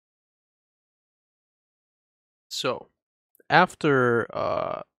So, after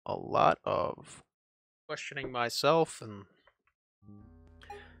a lot of questioning myself and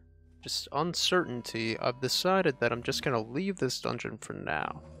just uncertainty, I've decided that I'm just gonna leave this dungeon for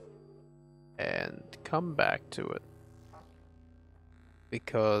now and come back to it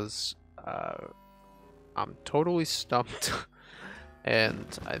because I'm totally stumped and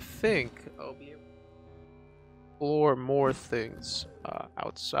I think I'll be able to explore more things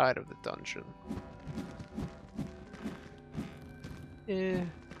outside of the dungeon. Yeah,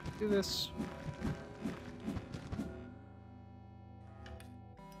 do this.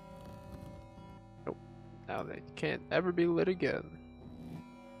 Nope. Now they can't ever be lit again.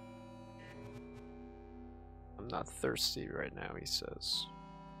 I'm not thirsty right now, he says.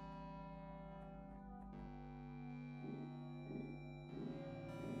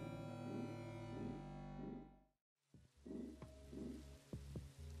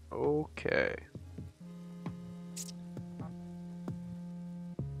 Okay.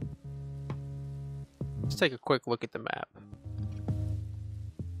 Let's take a quick look at the map.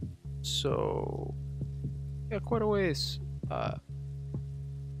 So, yeah, quite a ways to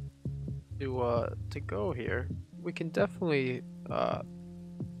go here. We can definitely let's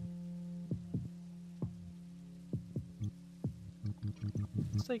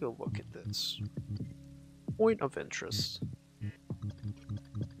take a look at this. Point of interest.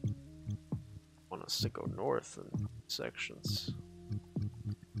 Want us to go north in sections.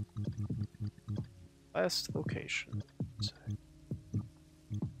 Last location.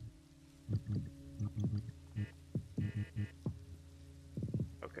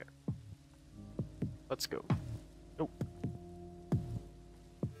 Okay. Let's go. Nope.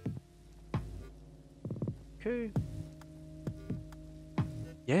 Okay.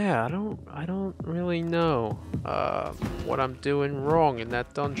 Yeah, I don't really know what I'm doing wrong in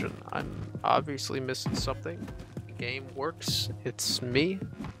that dungeon. I'm obviously missing something. The game works. It's me.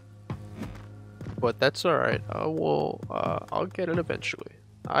 But that's alright. I'll get it eventually.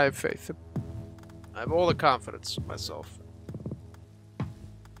 I have faith. I have all the confidence in myself.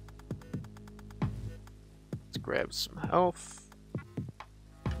 Let's grab some health.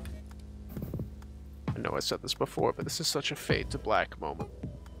 I know I said this before, but this is such a fade to black moment.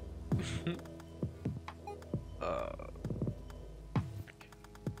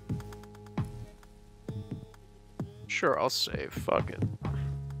 Sure, I'll save. Fuck it.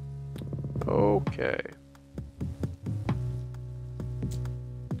 Okay.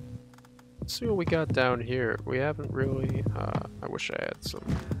 Let's see what we got down here. We haven't really... I wish I had some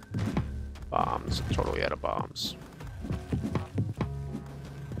bombs. I'm totally out of bombs.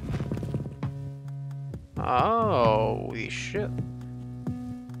 Holy shit.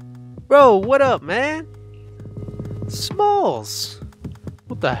 Bro, what up, man? Smalls!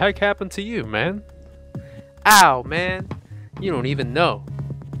 What the heck happened to you, man? Ow, man. You don't even know.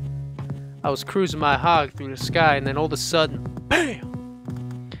 I was cruising my hog through the sky and then all of a sudden,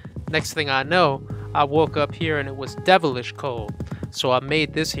 BAM! Next thing I know, I woke up here and it was devilish cold. So I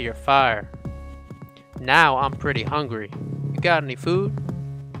made this here fire. Now I'm pretty hungry. You got any food?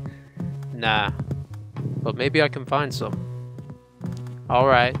 Nah. But maybe I can find some.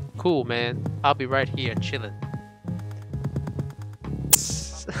 Alright, cool, man. I'll be right here chilling.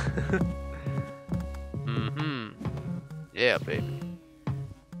 Yeah, baby.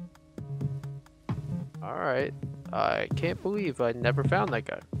 Alright. I can't believe I never found that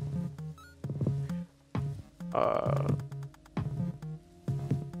guy.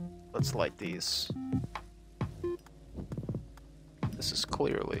 Let's light these. This is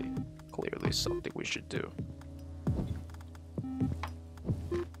clearly something we should do.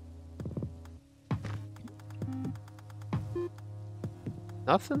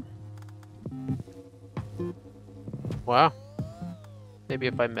 Nothing? Wow. Maybe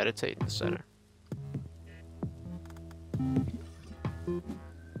if I meditate in the center.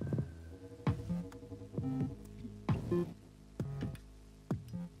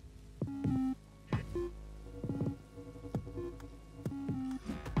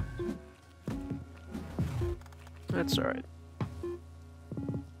 That's alright.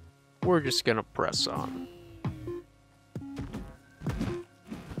 We're just gonna press on.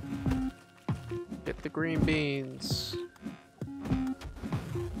 Get the green beans.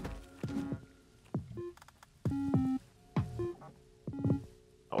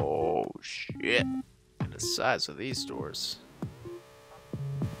 Oh shit. And the size of these doors.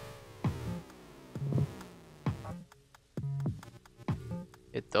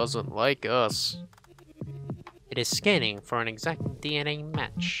 It doesn't like us. It is scanning for an exact DNA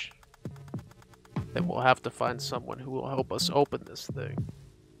match. Then we'll have to find someone who will help us open this thing.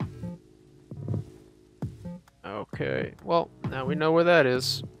 Okay, well, now we know where that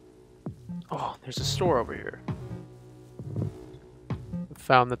is. Oh, there's a store over here.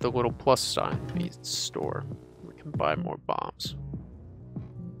 Found that the little plus sign means store. We can buy more bombs.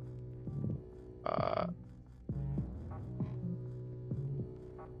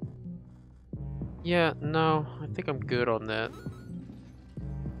 Yeah, no, I think I'm good on that.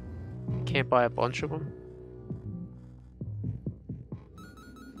 Can't buy a bunch of them.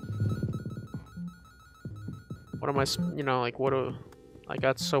 What am I, you know, like, what do... I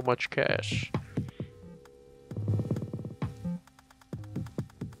got so much cash.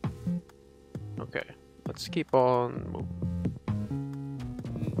 Okay, let's keep on moving.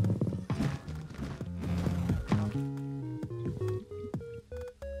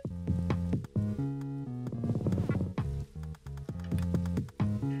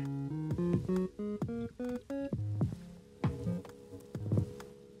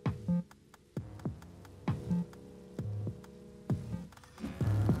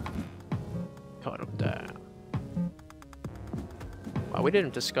 Cut him down. Wow, we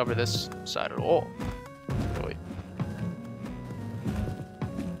didn't discover this side at all. Really.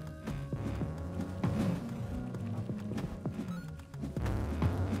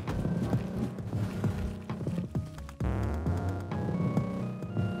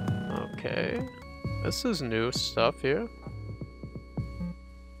 Okay. This is new stuff here.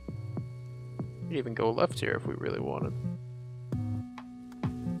 We could even go left here if we really wanted.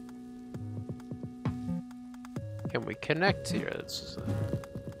 Can we connect here? This is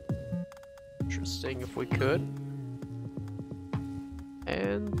interesting if we could.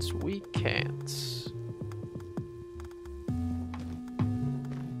 And we can't.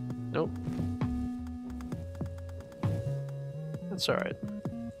 Nope. That's alright.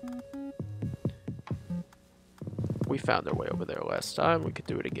 We found our way over there last time. We could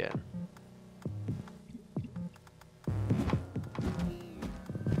do it again.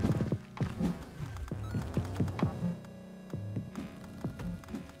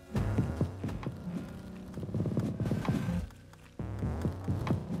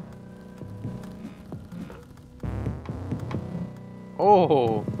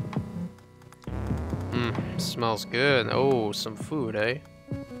 Oh! Smells good. Oh, some food, eh?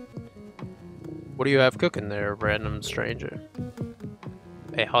 What do you have cooking there, random stranger?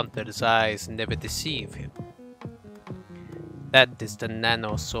 A hunter's eyes never deceive him. That is the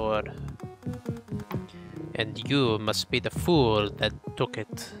nanosword. And you must be the fool that took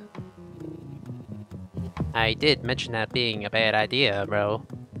it. I did mention that being a bad idea, bro.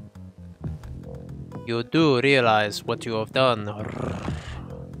 You do realize what you have done.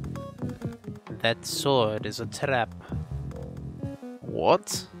 That sword is a trap.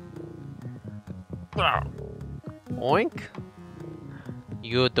 What? Oink?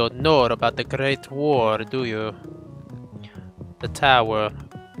 You don't know about the Great War, do you? The tower.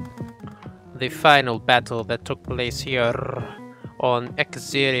 The final battle that took place here on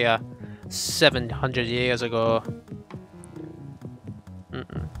Exeria 700 years ago.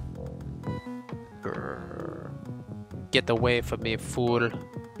 Get away from me, fool.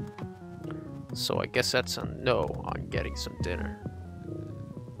 So I guess that's a no on getting some dinner.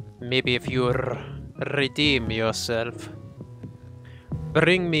 Maybe if you redeem yourself,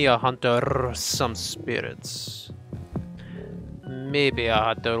 bring me a hunter some spirits. Maybe a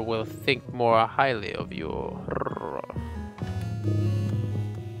hunter will think more highly of you.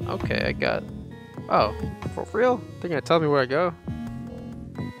 Okay, I got... Oh, for real? Think you're gonna tell me where I go?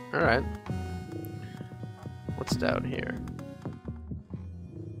 Alright. What's down here?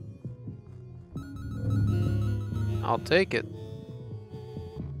 I'll take it.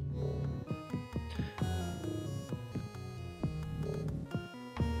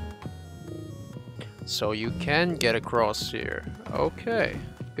 So you can get across here. Okay,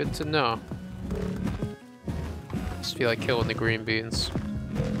 good to know. Just feel like killing the green beans.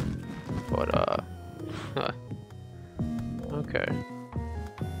 But, okay.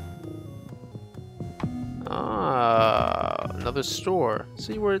 Ah, another store.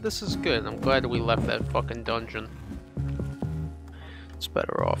 See where this is good. I'm glad we left that fucking dungeon. It's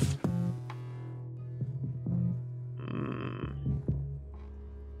better off.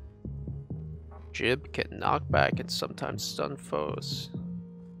 Jib can knock back and sometimes stun foes.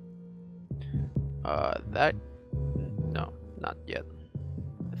 That... No, not yet.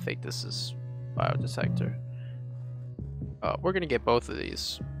 I think this is biodetector. We're gonna get both of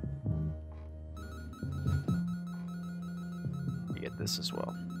these. Get this as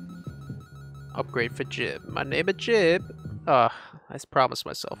well. Upgrade for Jib. My name is Jib. I promised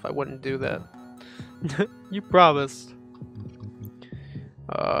myself I wouldn't do that. You promised.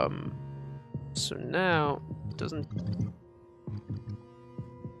 So now Doesn't...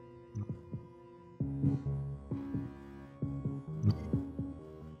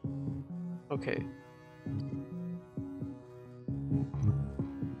 Okay.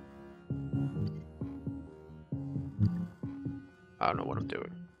 I don't know what I'm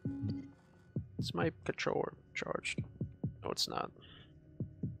doing. Is my controller charged? No, it's not.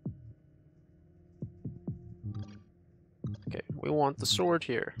 Okay, we want the sword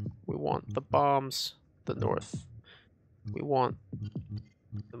here. We want the bombs, the north. We want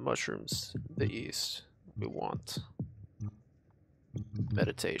the mushrooms, the east. We want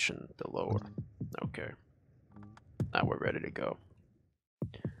meditation, the lower. Okay. Now we're ready to go.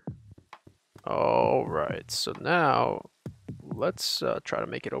 Alright, so now let's try to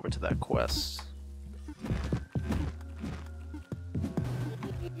make it over to that quest.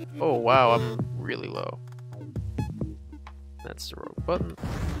 Oh wow, I'm really low. That's the wrong button.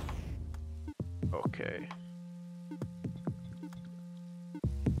 Okay.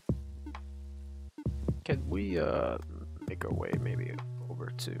 Can we make our way maybe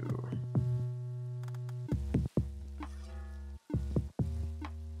over to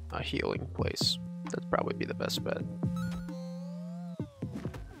a healing place? That'd probably be the best bet.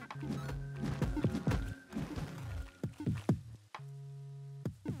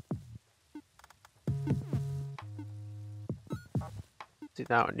 See,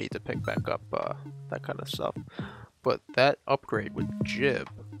 now I need to pick back up that kind of stuff. But that upgrade with Jib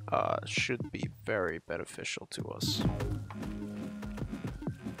should be very beneficial to us.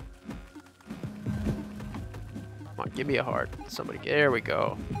 Come on, give me a heart. Somebody, there we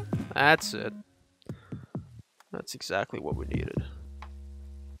go. That's it. That's exactly what we needed.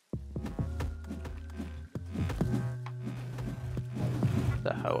 What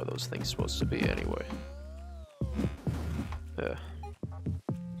the hell are those things supposed to be anyway?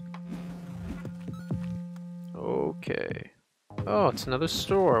 Okay. Oh, it's another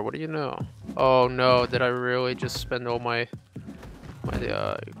store. What do you know? Oh no, did I really just spend all my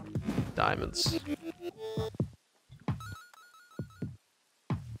diamonds?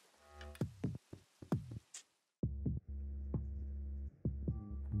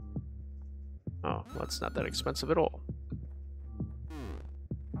 Oh, well, it's not that expensive at all.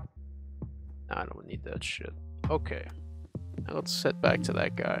 I don't need that shit. Okay. Now let's head back to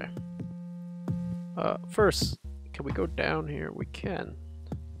that guy. First, can we go down here? We can.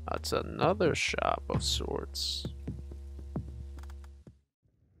 It's another shop of sorts.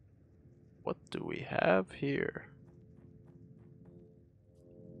 What do we have here?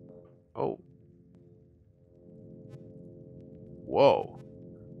 Oh. Whoa.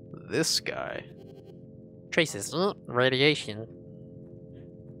 This guy. Traces radiation.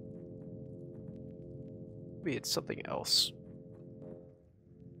 Maybe it's something else.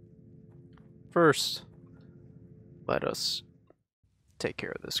 First, let us take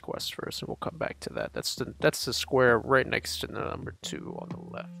care of this quest first, and we'll come back to that. That's the square right next to the number 2 on the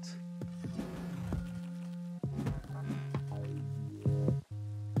left.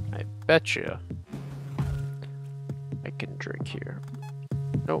 I betcha I can drink here.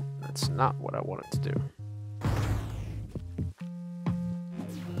 Nope, that's not what I wanted to do.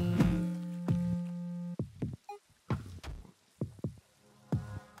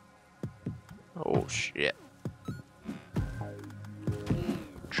 Oh shit.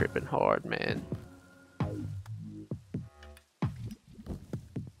 Tripping hard, man.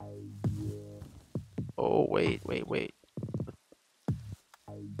 Oh, wait.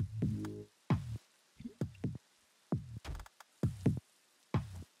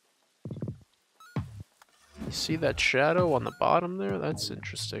 You see that shadow on the bottom there? That's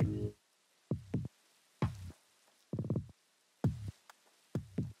interesting.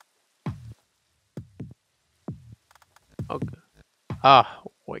 Okay. Ah,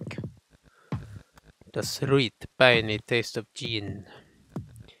 wink. The sweet, piney taste of gin.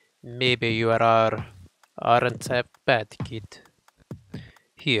 Maybe you aren't a bad kid.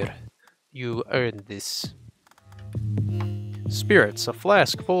 Here, you earned this. Spirits, a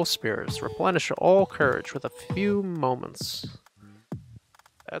flask full of spirits. Replenish all courage with a few moments.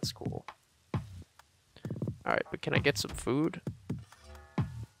 That's cool. Alright, but can I get some food?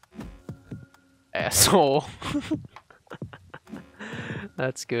 Asshole.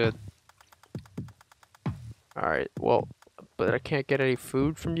 That's good. Alright, well, but I can't get any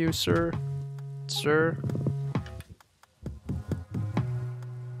food from you, sir? Sir?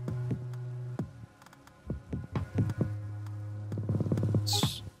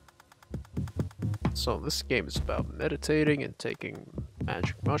 So this game is about meditating and taking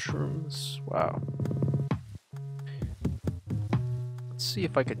magic mushrooms. Wow. Let's see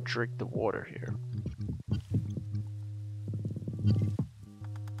if I can drink the water here.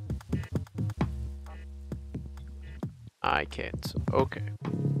 I can't. Okay.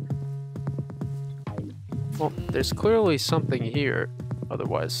 Well, there's clearly something here.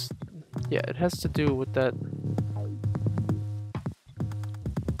 Otherwise, yeah, it has to do with that.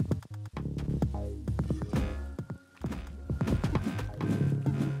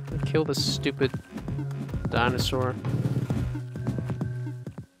 Kill this stupid dinosaur.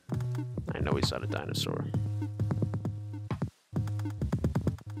 I know he's not a dinosaur.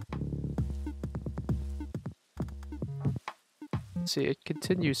 See, it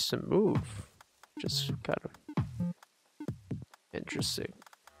continues to move. Just kind of interesting.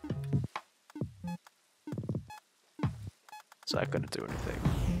 It's not gonna do anything.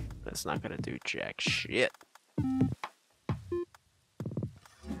 That's not gonna do jack shit.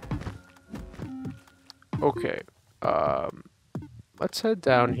 Okay, let's head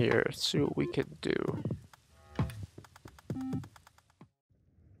down here, see what we can do.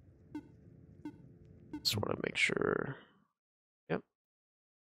 Just want to make sure. Yep.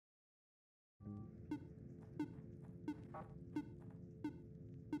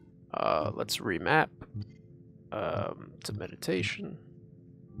 Let's remap to meditation.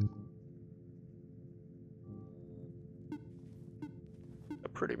 I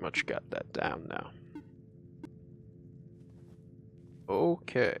pretty much got that down now.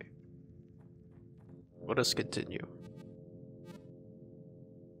 Okay. Let us continue.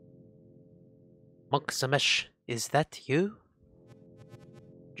 Monk Samesh, is that you?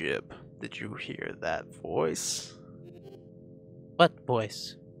 Jib, did you hear that voice? What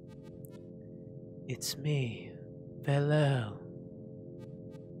voice? It's me, Belel.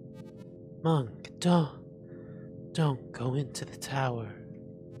 Monk, don't go into the tower.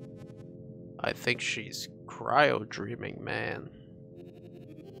 I think she's cryo-dreaming, man.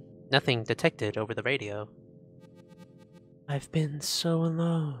 Nothing detected over the radio. I've been so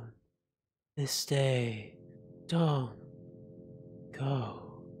alone this day. Don't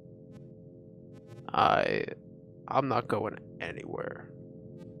go. I'm not going anywhere.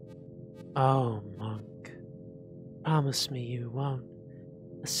 Oh, Monk. Promise me you won't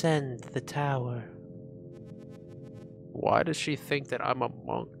ascend the tower. Why does she think that I'm a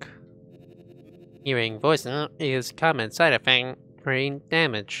monk? Hearing voices is common side effect. Brain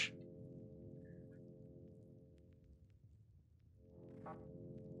damage.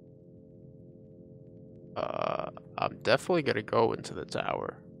 I'm definitely gonna go into the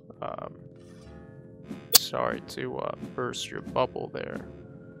tower. Sorry to burst your bubble there.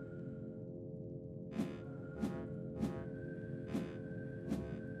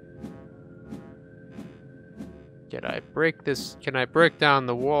 Can I break this? Can I break down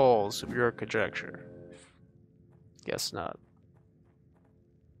the walls of your conjecture? Guess not.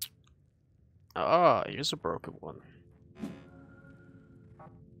 Ah, here's a broken one.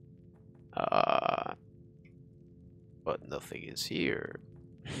 But nothing is here.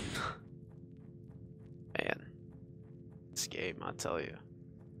 Man, this game, I tell you,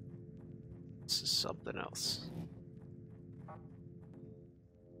 this is something else.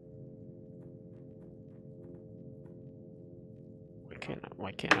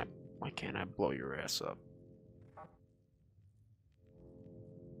 Why can't I blow your ass up?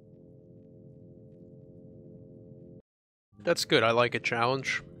 That's good. I like a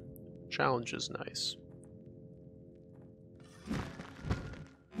challenge. Challenge is nice.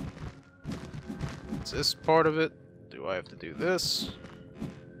 Is this part of it? Do I have to do this?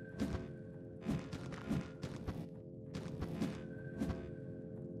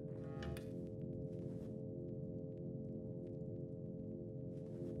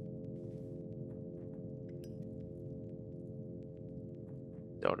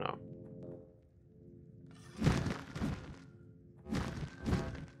 Don't know.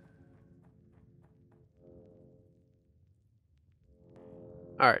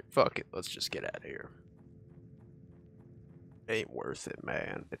 Alright, fuck it. Let's just get out of here. It ain't worth it,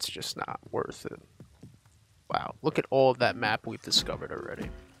 man. It's just not worth it. Wow, look at all of that map we've discovered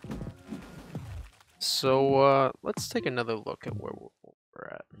already. So, let's take another look at where we're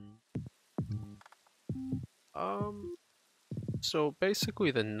at. So basically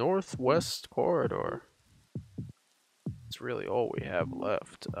the northwest corridor is really all we have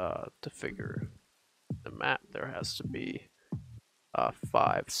left, to figure the map. There has to be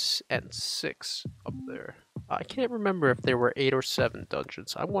 5 and 6 up there. I can't remember if there were 8 or 7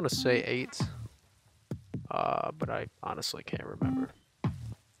 dungeons. I want to say 8, but I honestly can't remember.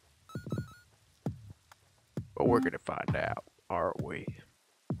 But we're gonna find out, aren't we?